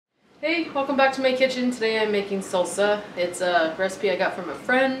Hey, welcome back to my kitchen. Today I'm making salsa. It's a recipe I got from a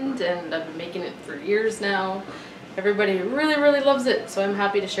friend and I've been making it for years now. Everybody really loves it, so I'm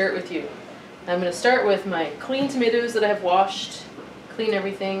happy to share it with you. I'm going to start with my clean tomatoes that I have washed. Clean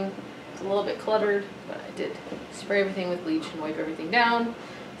everything. It's a little bit cluttered, but I did spray everything with bleach and wipe everything down.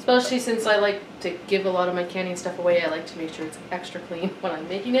 Especially since I like to give a lot of my canning stuff away, I like to make sure it's extra clean when I'm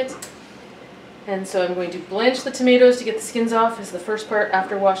making it. And so I'm going to blanch the tomatoes to get the skins off is the first part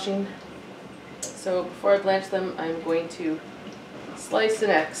after washing. So before I blanch them, I'm going to slice an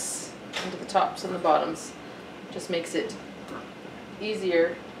X into the tops and the bottoms. Just makes it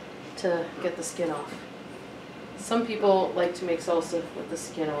easier to get the skin off. Some people like to make salsa with the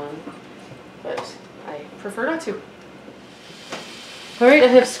skin on, but I prefer not to. Alright, I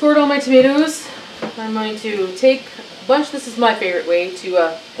have scored all my tomatoes. I'm going to take a bunch. This is my favorite way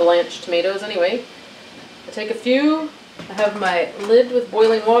to blanch tomatoes anyway. I take a few. I have my lid with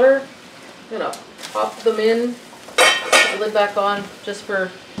boiling water. I'm going to pop them in, put the lid back on just for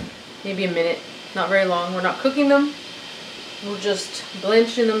maybe a minute. Not very long. We're not cooking them. We're just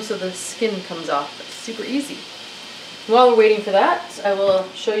blanching them so the skin comes off. It's super easy. While we're waiting for that, I will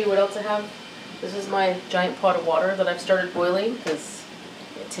show you what else I have. This is my giant pot of water that I've started boiling because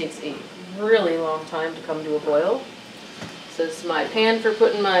it takes a really long time to come to a boil. So this is my pan for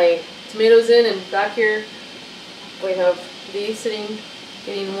putting my tomatoes in, and back here we have these sitting,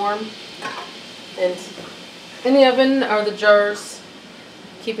 getting warm. And in the oven are the jars,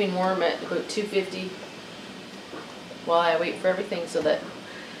 keeping warm at about 250 while I wait for everything, so that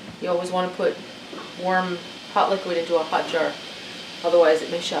you always want to put warm hot liquid into a hot jar, otherwise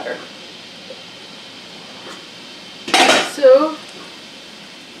it may shatter. So,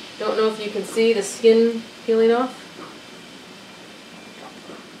 don't know if you can see the skin peeling off.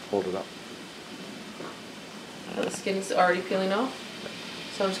 Hold it up. The skin's already peeling off.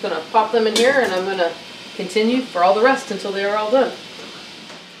 So I'm just going to pop them in here and I'm going to continue for all the rest until they are all done.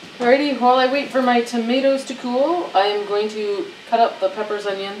 Alrighty, while I wait for my tomatoes to cool, I am going to cut up the peppers,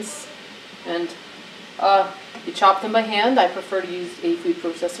 onions, and you chop them by hand. I prefer to use a food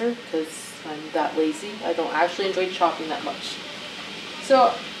processor because I'm that lazy. I don't actually enjoy chopping that much.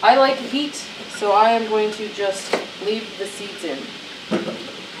 So I like heat, so I am going to just leave the seeds in.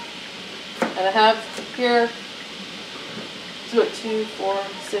 And I have here, it's about 2, 4,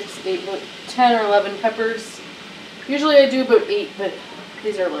 6, 8, about 10 or 11 peppers. Usually I do about 8, but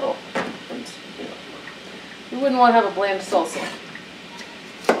these are little. And, you know, you wouldn't want to have a bland salsa.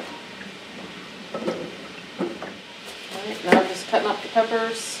 Alright, now I'm just cutting up the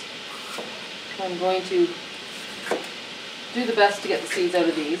peppers. I'm going to do the best to get the seeds out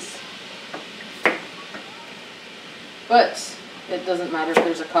of these. But it doesn't matter if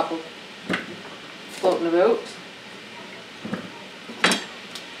there's a couple floating about.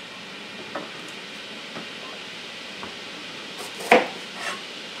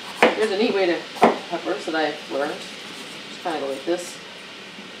 Here's a neat way to cut peppers that I've learned. Just kind of go like this.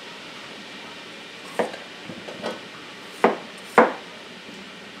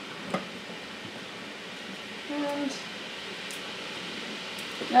 And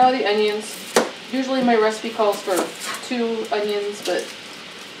now the onions. Usually my recipe calls for 2 onions, but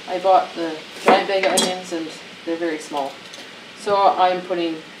I bought the giant bag of onions and they're very small. So I'm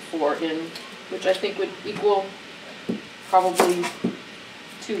putting 4 in, which I think would equal probably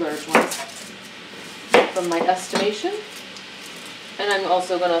 2 large ones from my estimation. And I'm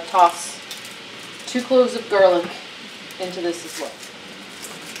also going to toss 2 cloves of garlic into this as well.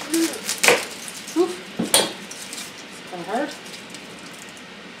 Oof. It's kind of hard.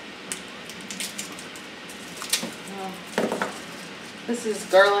 This is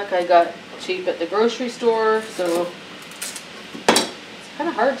garlic I got cheap at the grocery store, so it's kind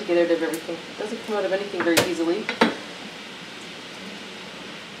of hard to get out of everything. It doesn't come out of anything very easily.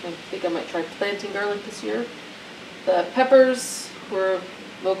 I think I might try planting garlic this year. The peppers were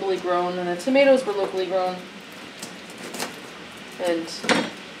locally grown and the tomatoes were locally grown. And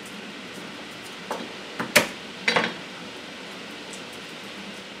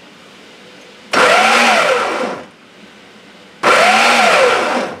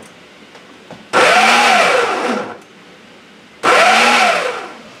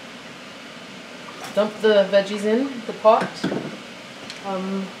dump the veggies in the pot.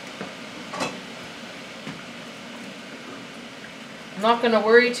 I'm not going to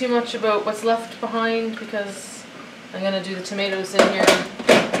worry too much about what's left behind because I'm going to do the tomatoes in here.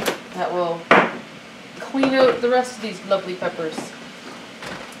 That will clean out the rest of these lovely peppers.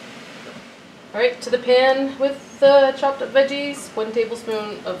 Alright, to the pan with the chopped up veggies, 1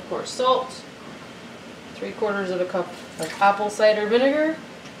 tablespoon of coarse salt, 3/4 of a cup of apple cider vinegar,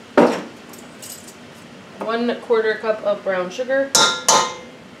 1/4 cup of brown sugar.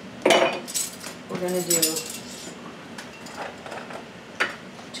 We're going to do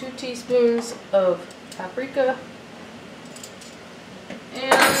 2 teaspoons of paprika.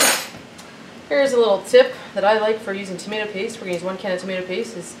 And here's a little tip that I like for using tomato paste. We're going to use 1 can of tomato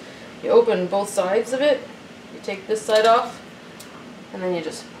paste. Is you open both sides of it, you take this side off, and then you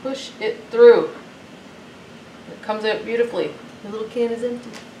just push it through. It comes out beautifully. The little can is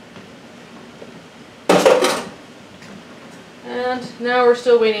empty. And now we're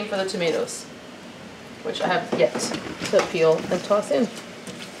still waiting for the tomatoes, which I have yet to peel and toss in,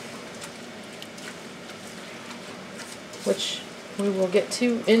 which we will get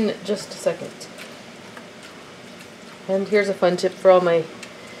to in just a second. And here's a fun tip for all my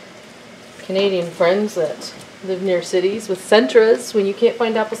Canadian friends that live near cities with Centras. When you can't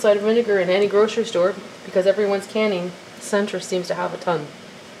find apple cider vinegar in any grocery store because everyone's canning, Centra seems to have a ton.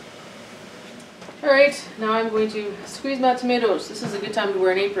 Alright, now I'm going to squeeze my tomatoes. This is a good time to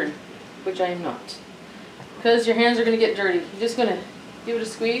wear an apron, which I am not, because your hands are going to get dirty. You're just going to give it a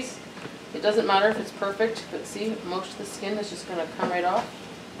squeeze. It doesn't matter if it's perfect, but see, most of the skin is just going to come right off.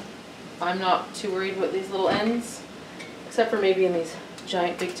 I'm not too worried about these little ends, except for maybe in these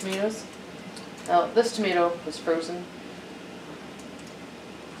giant big tomatoes. Now, this tomato was frozen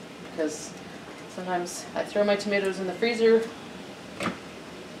because sometimes I throw my tomatoes in the freezer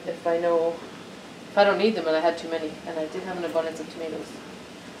if I don't need them and I had too many, and I did have an abundance of tomatoes.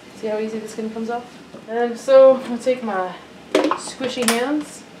 See how easy the skin comes off? And so I'm going to take my squishy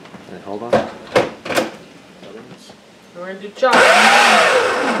hands. And hold on. We're going to do chop.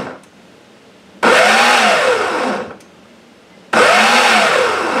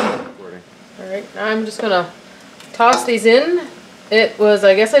 Alright, now I'm just going to toss these in. It was,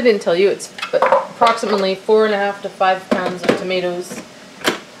 I guess I didn't tell you, it's approximately 4.5 to 5 pounds of tomatoes.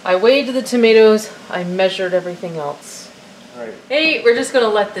 I weighed the tomatoes, I measured everything else. Right. Hey, we're just going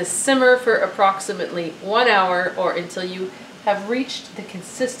to let this simmer for approximately 1 hour or until you have reached the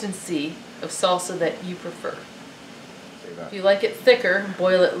consistency of salsa that you prefer. If you like it thicker,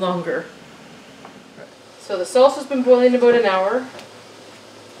 boil it longer. Okay. So the salsa's been boiling about an hour.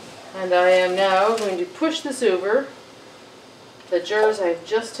 And I am now going to push this over the jars I've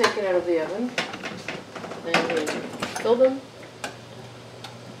just taken out of the oven. And I'm going to fill them.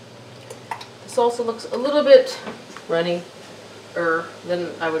 The salsa looks a little bit runny-er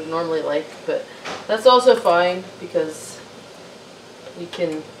than I would normally like, but that's also fine because you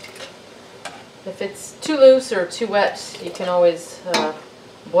can, if it's too loose or too wet, you can always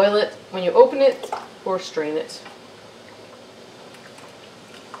boil it when you open it or strain it.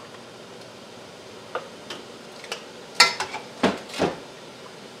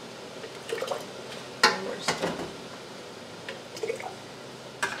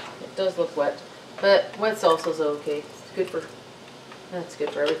 It does look wet, but wet salsa is okay. It's good for, that's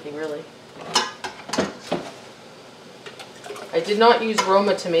good for everything really. I did not use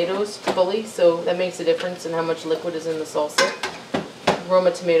Roma tomatoes fully, so that makes a difference in how much liquid is in the salsa.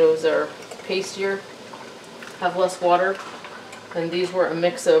 Roma tomatoes are pastier, have less water, and these were a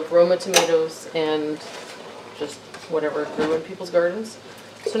mix of Roma tomatoes and just whatever grew in people's gardens.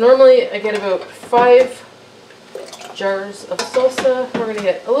 So normally I get about 5 jars of salsa. We're going to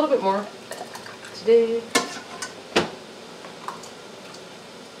get a little bit more today.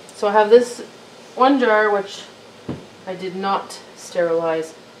 So I have this one jar which I did not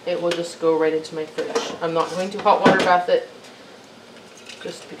sterilize. It will just go right into my fridge. I'm not going to hot water bath it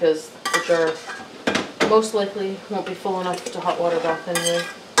just because the jar most likely won't be full enough to hot water bath anyway.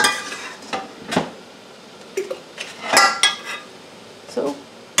 So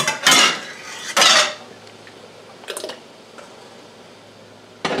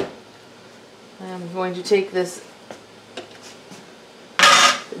I'm going to take this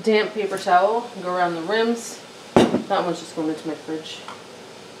damp paper towel and go around the rims. That one's just going into my fridge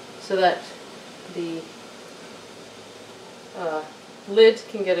so that the lid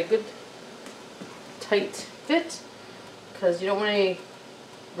can get a good tight fit, because you don't want any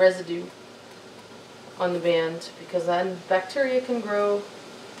residue on the band because then bacteria can grow.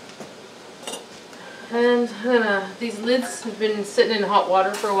 And these lids have been sitting in hot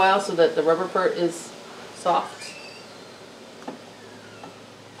water for a while so that the rubber part is soft.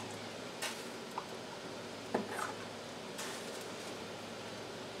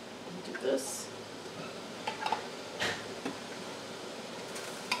 Do this.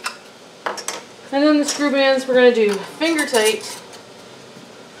 And then the screw bands we're going to do finger tight.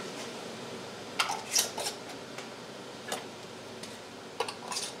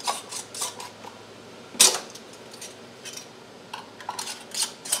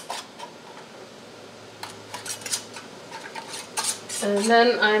 And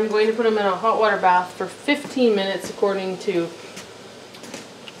then I'm going to put them in a hot water bath for 15 minutes according to,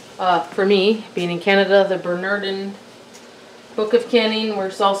 for me, being in Canada, the Bernardin Book of Canning, where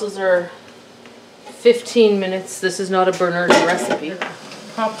salsas are 15 minutes. This is not a Bernardin recipe.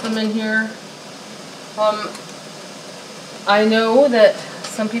 Pop them in here. I know that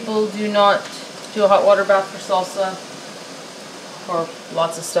some people do not do a hot water bath for salsa or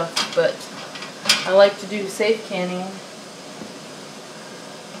lots of stuff, but I like to do safe canning.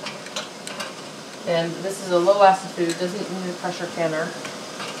 And this is a low acid food, doesn't need a pressure canner.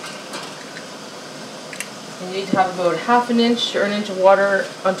 You need to have about half an inch or an inch of water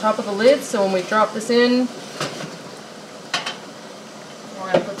on top of the lid, so when we drop this in,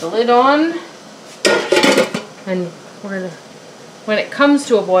 we're going to put the lid on, and we're going to, when it comes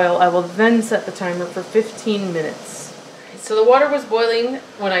to a boil, I will then set the timer for 15 minutes. So the water was boiling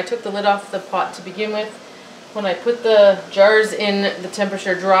when I took the lid off the pot to begin with. When I put the jars in, the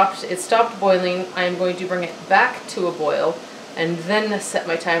temperature dropped, it stopped boiling. I am going to bring it back to a boil and then set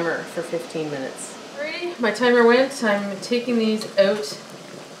my timer for 15 minutes. Alrighty, my timer went. I'm taking these out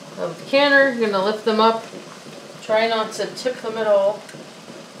of the canner. I'm going to lift them up. Try not to tip them at all.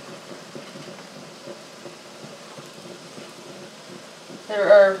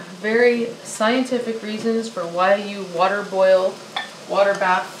 There are very scientific reasons for why you water boil, water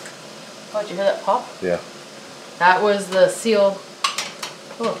bath. Oh, did you hear that pop? Yeah. That was the seal.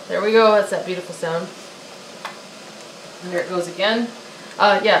 Oh, there we go. That's that beautiful sound. And there it goes again.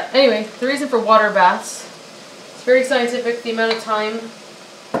 Yeah, anyway, the reason for water baths, it's very scientific. The amount of time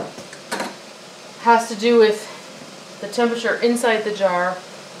has to do with the temperature inside the jar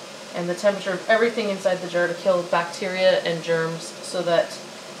and the temperature of everything inside the jar to kill bacteria and germs so that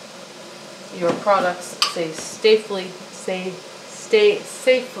your products stay safely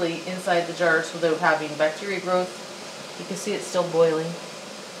inside the jars without having bacteria growth. You can see it's still boiling.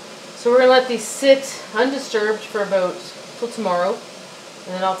 So we're going to let these sit undisturbed for about till tomorrow.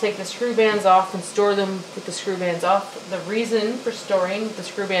 And then I'll take the screw bands off and store them with the screw bands off. The reason for storing the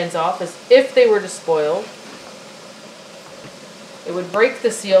screw bands off is if they were to spoil, it would break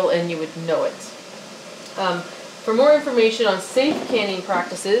the seal and you would know it. For more information on safe canning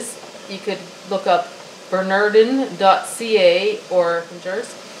practices, you could look up bernardin.ca or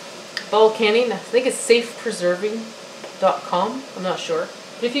jars. Ball canning, I think it's safepreserving.com, I'm not sure.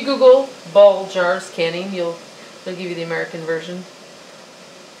 But if you Google ball jars canning, they'll give you the American version.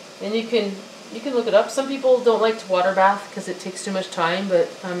 And you can look it up. Some people don't like to water bath because it takes too much time, but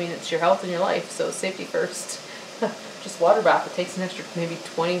I mean, it's your health and your life, so safety first. Just water bath, it takes an extra maybe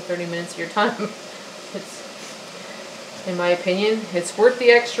 20-30 minutes of your time. It's, in my opinion, it's worth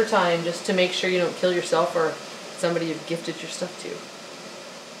the extra time just to make sure you don't kill yourself or somebody you've gifted your stuff to.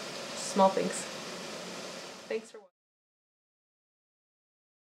 Small things. Thanks for watching.